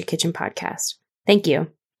the Magic Kitchen podcast. Thank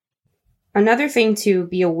you. Another thing to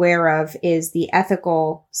be aware of is the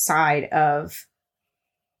ethical side of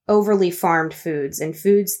overly farmed foods and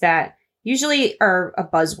foods that usually are a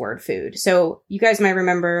buzzword food. So you guys might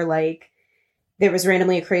remember, like, there was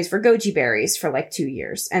randomly a craze for goji berries for like 2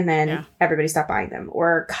 years, and then everybody stopped buying them.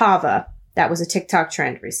 Or kava. That was a TikTok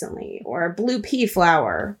trend recently, or blue pea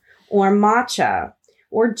flour, or matcha,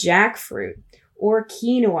 or jackfruit, or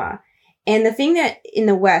quinoa. And the thing that in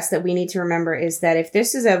the West that we need to remember is that if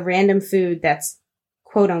this is a random food that's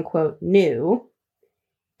quote unquote new,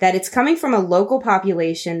 that it's coming from a local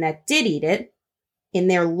population that did eat it in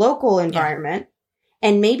their local environment,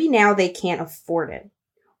 and maybe now they can't afford it.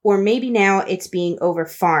 Or maybe now it's being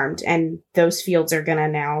over-farmed and those fields are going to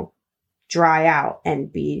now dry out and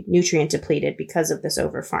be nutrient depleted because of this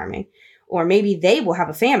over-farming. Or maybe they will have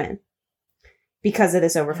a famine because of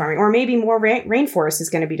this over-farming. Or maybe more rainforest is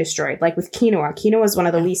going to be destroyed, like with quinoa. Quinoa is one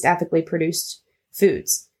of the least ethically produced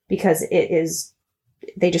foods because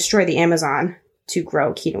they destroy the Amazon to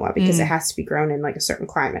grow quinoa because it has to be grown in like a certain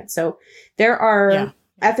climate. So there are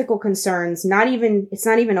ethical concerns. It's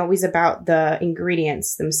not even always about the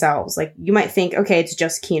ingredients themselves. Like, you might think, okay, it's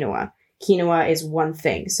just quinoa. Quinoa is one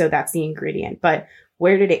thing, so that's the ingredient. But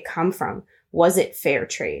where did it come from? Was it fair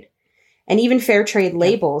trade? And even fair trade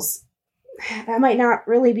labels, that might not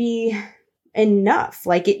really be enough.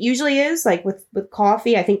 Like it usually is, like with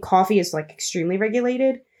coffee. I think coffee is like extremely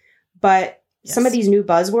regulated. But some of these new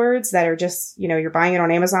buzzwords that are just, you know, you're buying it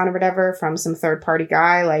on Amazon or whatever from some third party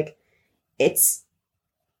guy, like it's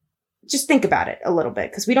just think about it a little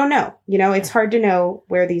bit because we don't know. You know, it's hard to know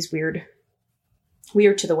where these weird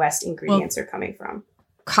to the West ingredients are coming from.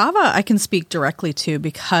 Kava I can speak directly to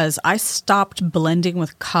because I stopped blending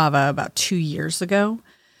with kava about 2 years ago.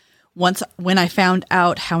 When I found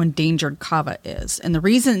out how endangered kava is. And the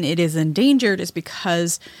reason it is endangered is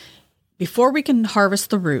because before we can harvest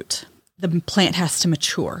the root, the plant has to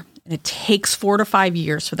mature. And it takes 4 to 5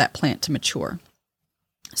 years for that plant to mature.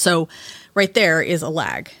 So right there is a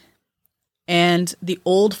lag. And the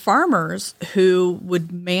old farmers who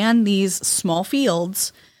would man these small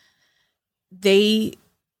fields, they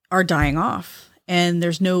are dying off. And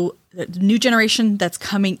there's the new generation that's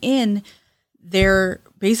coming in. They're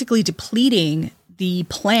basically depleting the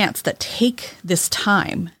plants that take this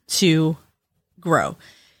time to grow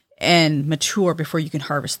and mature before you can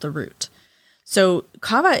harvest the root. So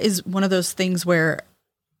kava is one of those things where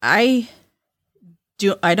I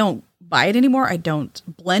don't buy it anymore. I don't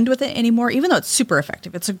blend with it anymore, even though it's super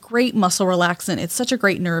effective. It's a great muscle relaxant. It's such a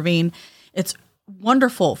great nervine. It's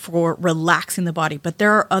wonderful for relaxing the body. But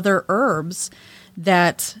there are other herbs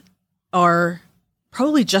that are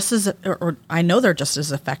probably just as, or I know they're just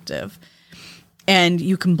as effective. And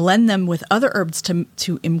you can blend them with other herbs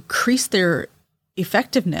to increase their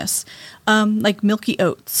effectiveness, like milky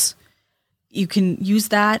oats. You can use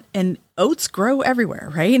that, and oats grow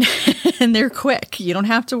everywhere, right? And they're quick. You don't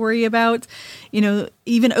have to worry about,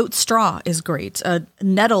 even oat straw is great.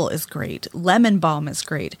 Nettle is great. Lemon balm is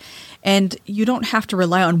great. And you don't have to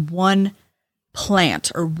rely on one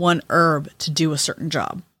plant or one herb to do a certain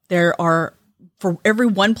job. There are, for every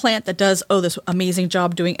one plant that does, this amazing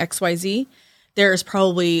job doing XYZ, there's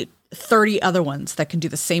probably 30 other ones that can do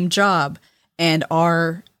the same job and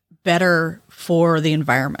are better for the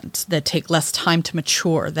environment, that take less time to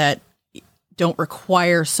mature, that don't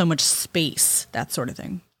require so much space, that sort of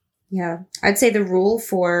thing. Yeah. I'd say the rule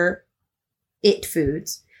for it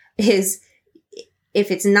foods is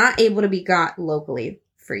if it's not able to be got locally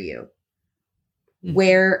for you,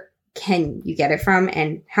 where can you get it from,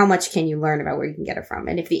 and how much can you learn about where you can get it from?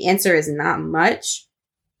 And if the answer is not much,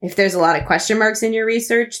 if there's a lot of question marks in your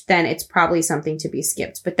research, then it's probably something to be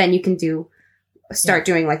skipped. But then you can start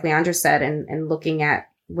doing like Leandra said, and looking at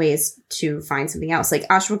ways to find something else. Like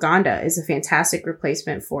ashwagandha is a fantastic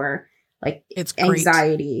replacement for like it's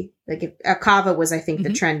anxiety. Like kava was, I think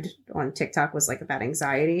the trend on TikTok was like about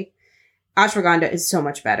anxiety. Ashwagandha is so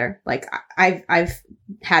much better. Like I've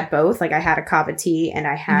had both. Like I had a kava tea and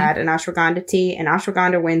I had an ashwagandha tea, and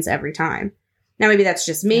ashwagandha wins every time. Now maybe that's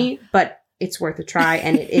just me, but it's worth a try,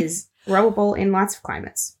 and it is growable in lots of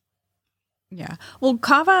climates. Yeah. Well,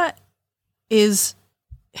 kava is,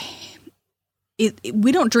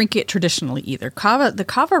 we don't drink it traditionally either. The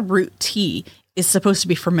kava root tea is supposed to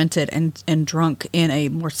be fermented and drunk in a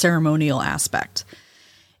more ceremonial aspect.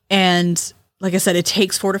 And like I said, it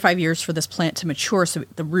takes 4 to 5 years for this plant to mature so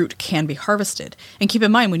the root can be harvested. And keep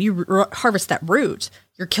in mind, when you harvest that root,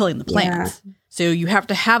 you're killing the plant. Yeah. So you have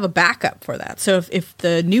to have a backup for that. So if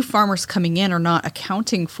the new farmers coming in are not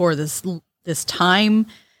accounting for this time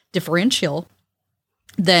differential,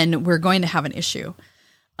 then we're going to have an issue.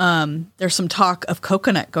 There's some talk of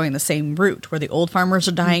coconut going the same route, where the old farmers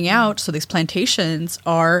are dying out. So these plantations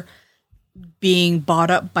are being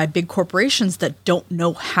bought up by big corporations that don't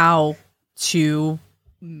know how to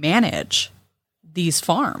manage these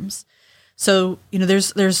farms. So,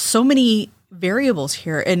 there's so many variables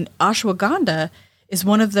here, and ashwagandha is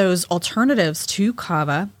one of those alternatives to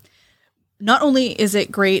kava. Not only is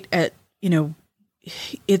it great at,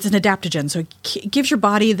 it's an adaptogen, so it gives your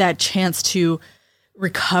body that chance to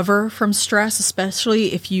recover from stress,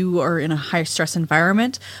 especially if you are in a high stress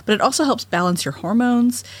environment, but it also helps balance your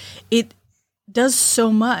hormones. It does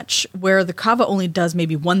so much, where the kava only does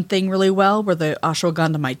maybe one thing really well, where the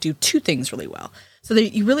ashwagandha might do 2 things really well. So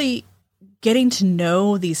that you really getting to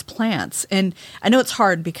know these plants. And I know it's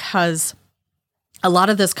hard because a lot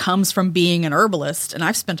of this comes from being an herbalist, and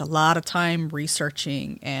I've spent a lot of time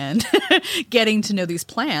researching and getting to know these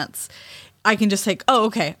plants. I can just think,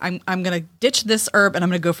 okay, I'm going to ditch this herb and I'm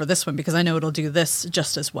going to go for this one because I know it'll do this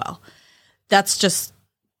just as well. That's just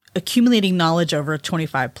accumulating knowledge over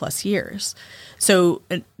 25 plus years. So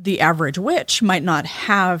the average witch might not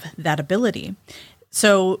have that ability.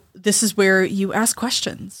 So this is where you ask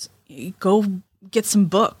questions. You go get some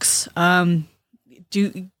books. Take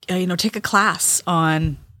a class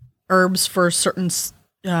on herbs for certain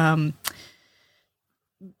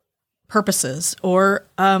purposes. Or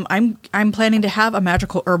I'm planning to have a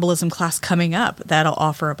magical herbalism class coming up that'll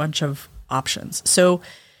offer a bunch of options. So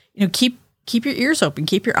keep your ears open,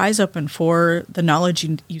 keep your eyes open for the knowledge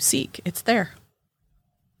you seek. It's there.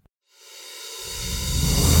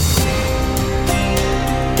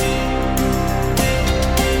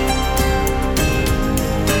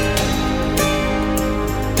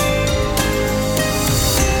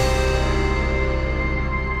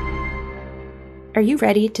 Are you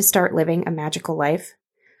ready to start living a magical life?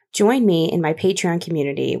 Join me in my Patreon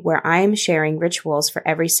community, where I am sharing rituals for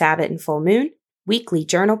every Sabbath and full moon, weekly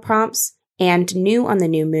journal prompts, and new on the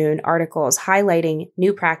new moon articles highlighting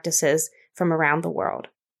new practices from around the world.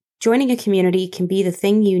 Joining a community can be the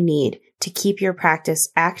thing you need to keep your practice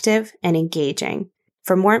active and engaging.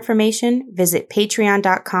 For more information, visit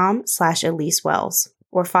patreon.com/EliseWells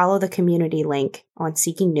or follow the community link on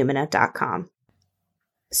seekingnumina.com.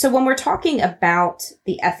 So when we're talking about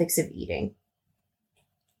the ethics of eating,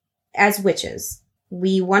 as witches,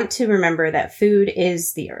 we want to remember that food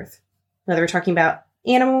is the earth. Whether we're talking about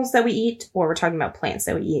animals that we eat or we're talking about plants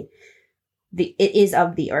that we eat, it is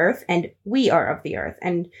of the earth and we are of the earth.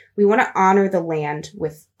 And we want to honor the land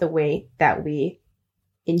with the way that we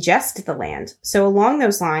ingest the land. So along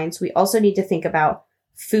those lines, we also need to think about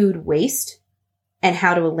food waste and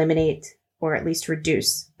how to eliminate or at least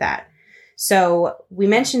reduce that. So we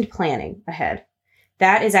mentioned planning ahead.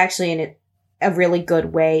 That is actually a really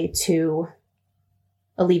good way to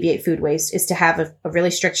alleviate food waste, is to have a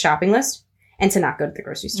really strict shopping list and to not go to the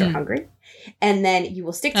grocery store hungry. And then you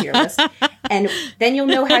will stick to your list and then you'll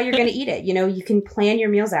know how you're going to eat it. You know, you can plan your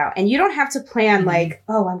meals out and you don't have to plan like,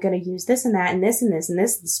 oh, I'm going to use this and that and this and this and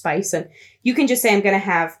this and spice. And you can just say, I'm going to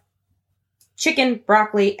have chicken,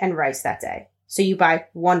 broccoli, and rice that day. So you buy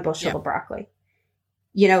 1 bushel of broccoli.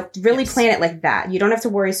 You know, really plan it like that. You don't have to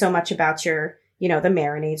worry so much about your, you know, the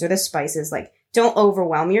marinades or the spices. Like, don't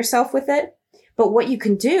overwhelm yourself with it. But what you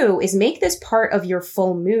can do is make this part of your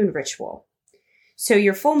full moon ritual. So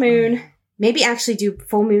your full moon, maybe actually do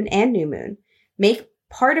full moon and new moon. Make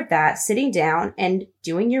part of that sitting down and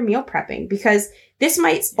doing your meal prepping, because this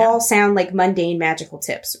might all sound like mundane magical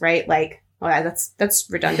tips, right? Like, well, that's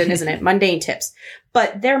redundant, isn't it? Mundane tips.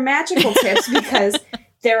 But they're magical tips because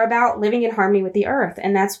they're about living in harmony with the earth.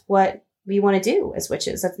 And that's what we want to do as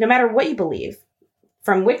witches. That's no matter what you believe,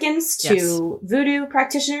 from Wiccans to voodoo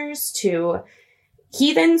practitioners to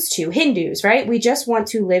heathens to Hindus, right? We just want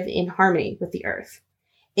to live in harmony with the earth.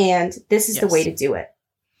 And this is the way to do it.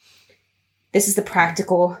 This is the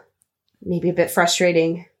practical, maybe a bit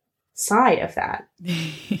frustrating side of that.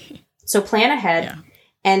 So plan ahead. Yeah.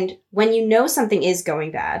 And when you know something is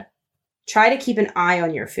going bad, try to keep an eye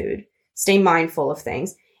on your food. Stay mindful of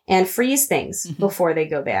things and freeze things before they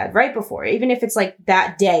go bad. Right before. Even if it's like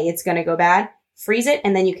that day it's going to go bad, freeze it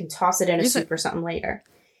and then you can toss it in a soup or something later.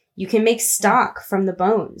 You can make stock from the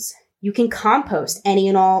bones. You can compost any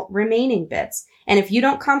and all remaining bits. And if you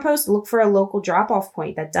don't compost, look for a local drop-off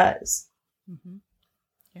point that does.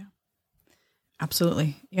 Yeah,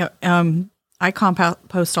 absolutely. Yeah. I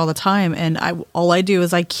compost all the time, and all I do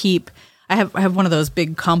is I have one of those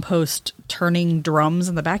big compost turning drums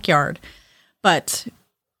in the backyard, but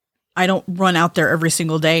I don't run out there every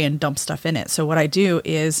single day and dump stuff in it. So what I do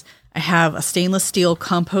is I have a stainless steel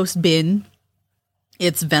compost bin.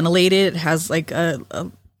 It's ventilated. It has like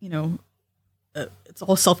it's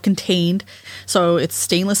all self-contained. So it's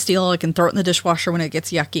stainless steel. I can throw it in the dishwasher when it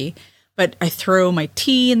gets yucky, but I throw my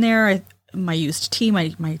tea in there, my used tea,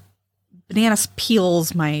 my banana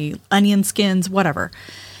peels, my onion skins, whatever.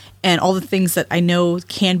 And all the things that I know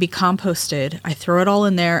can be composted, I throw it all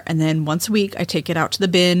in there. And then once a week, I take it out to the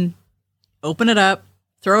bin, open it up,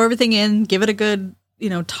 throw everything in, give it a good,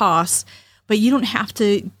 toss. But you don't have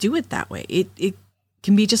to do it that way. It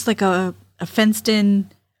can be just like a fenced in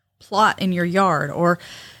plot in your yard. Or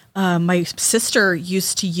my sister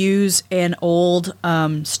used to use an old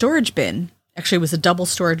storage bin. Actually, it was a double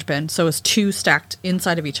storage bin. So it was 2 stacked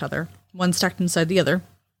inside of each other, one stacked inside the other.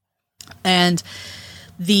 And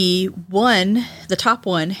the top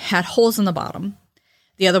one had holes in the bottom.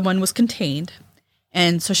 The other one was contained.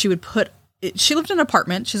 And so she lived in an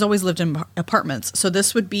apartment. She's always lived in apartments. So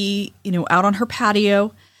this would be, out on her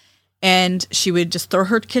patio, and she would just throw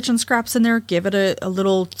her kitchen scraps in there, give it a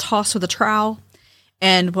little toss with a trowel.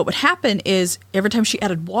 And what would happen is every time she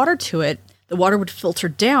added water to it, the water would filter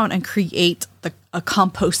down and create a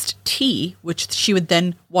compost tea, which she would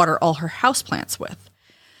then water all her houseplants with.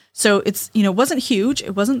 So it's, wasn't huge.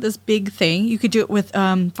 It wasn't this big thing. You could do it with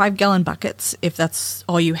 5-gallon buckets if that's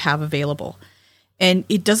all you have available. And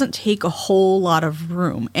it doesn't take a whole lot of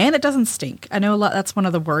room, and it doesn't stink. I know that's one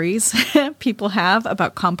of the worries people have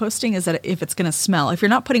about composting, is that if it's going to smell. If you're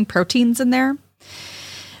not putting proteins in there,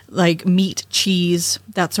 like meat, cheese,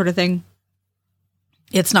 that sort of thing,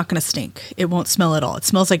 it's not going to stink. It won't smell at all. It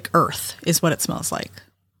smells like earth is what it smells like.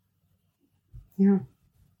 Yeah.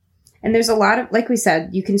 And there's a lot of, like we said,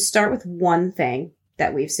 you can start with one thing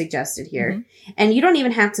that we've suggested here. And you don't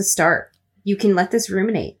even have to start. You can let this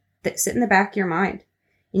ruminate, sit in the back of your mind.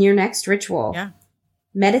 In your next ritual,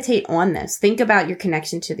 meditate on this. Think about your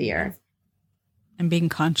connection to the earth. And being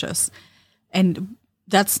conscious. And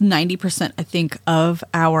that's 90%, I think, of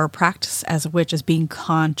our practice as a witch, is being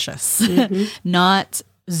conscious, not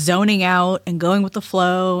zoning out and going with the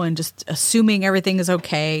flow and just assuming everything is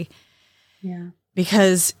okay. Yeah.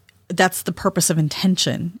 Because that's the purpose of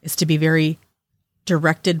intention, is to be very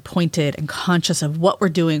directed, pointed, and conscious of what we're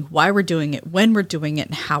doing, why we're doing it, when we're doing it,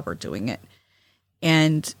 and how we're doing it.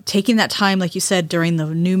 And taking that time, like you said, during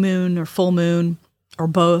the new moon or full moon or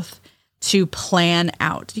both, to plan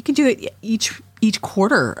out. You can do it each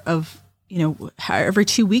quarter of, every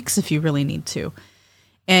 2 weeks if you really need to.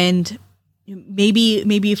 And,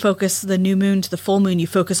 maybe you focus the new moon to the full moon, you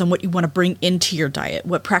focus on what you want to bring into your diet,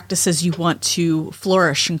 what practices you want to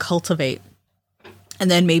flourish and cultivate. And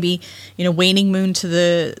then maybe, waning moon to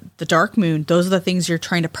the dark moon, those are the things you're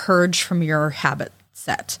trying to purge from your habit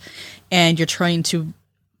set. And you're trying to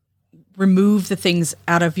remove the things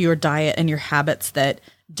out of your diet and your habits that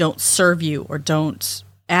don't serve you or don't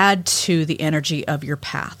add to the energy of your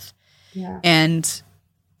path. Yeah. And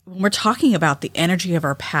when we're talking about the energy of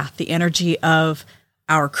our path, the energy of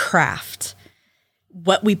our craft,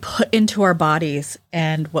 what we put into our bodies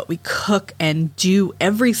and what we cook and do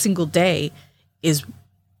every single day is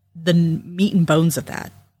the meat and bones of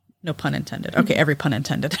that. No pun intended. Okay, every pun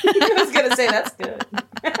intended. I was going to say that's good.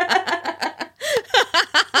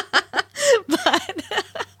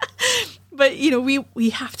 But we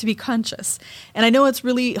have to be conscious. And I know it's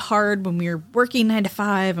really hard when we're working 9 to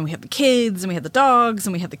 5 and we have the kids and we have the dogs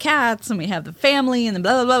and we have the cats and we have the family and the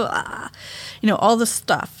blah, blah, blah, blah, all this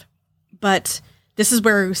stuff. But this is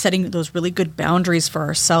where setting those really good boundaries for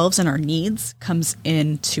ourselves and our needs comes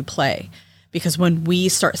into play. Because when we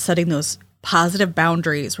start setting those positive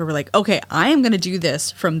boundaries where we're like, okay, I am going to do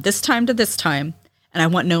this from this time to this time and I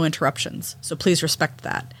want no interruptions. So please respect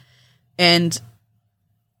that. And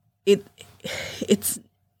it's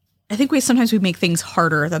I think sometimes we make things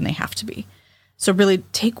harder than they have to be. So really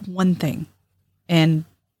take one thing and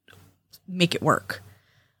make it work.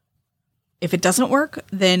 If it doesn't work,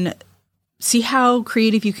 then see how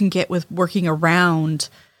creative you can get with working around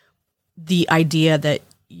the idea that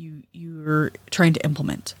you're trying to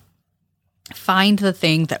implement. Find the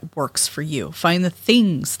thing that works for you. Find the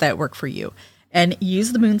things that work for you. And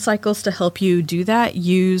use the moon cycles to help you do that.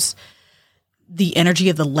 Use the energy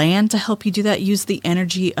of the land to help you do that. Use the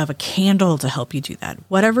energy of a candle to help you do that.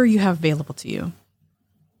 Whatever you have available to you.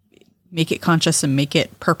 Make it conscious and make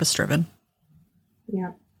it purpose-driven.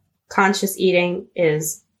 Yeah. Conscious eating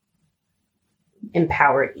is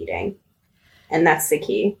empowered eating. And that's the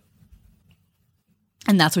key.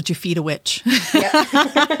 And that's what you feed a witch.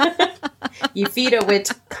 Yep. You feed a witch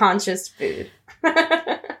conscious food.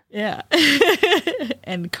 Yeah.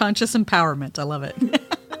 And conscious empowerment. I love it.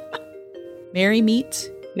 Merry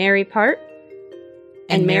meet. Merry part.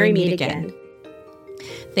 And merry meet again.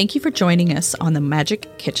 Thank you for joining us on the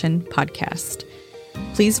Magic Kitchen podcast.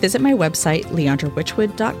 Please visit my website,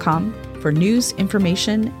 leandrawitchwood.com, for news,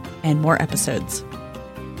 information, and more episodes.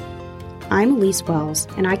 I'm Elise Wells,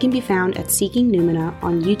 and I can be found at Seeking Numina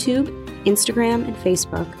on YouTube, Instagram, and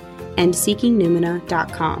Facebook, and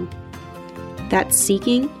seekingnumina.com. That's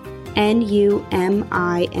Seeking, Numina.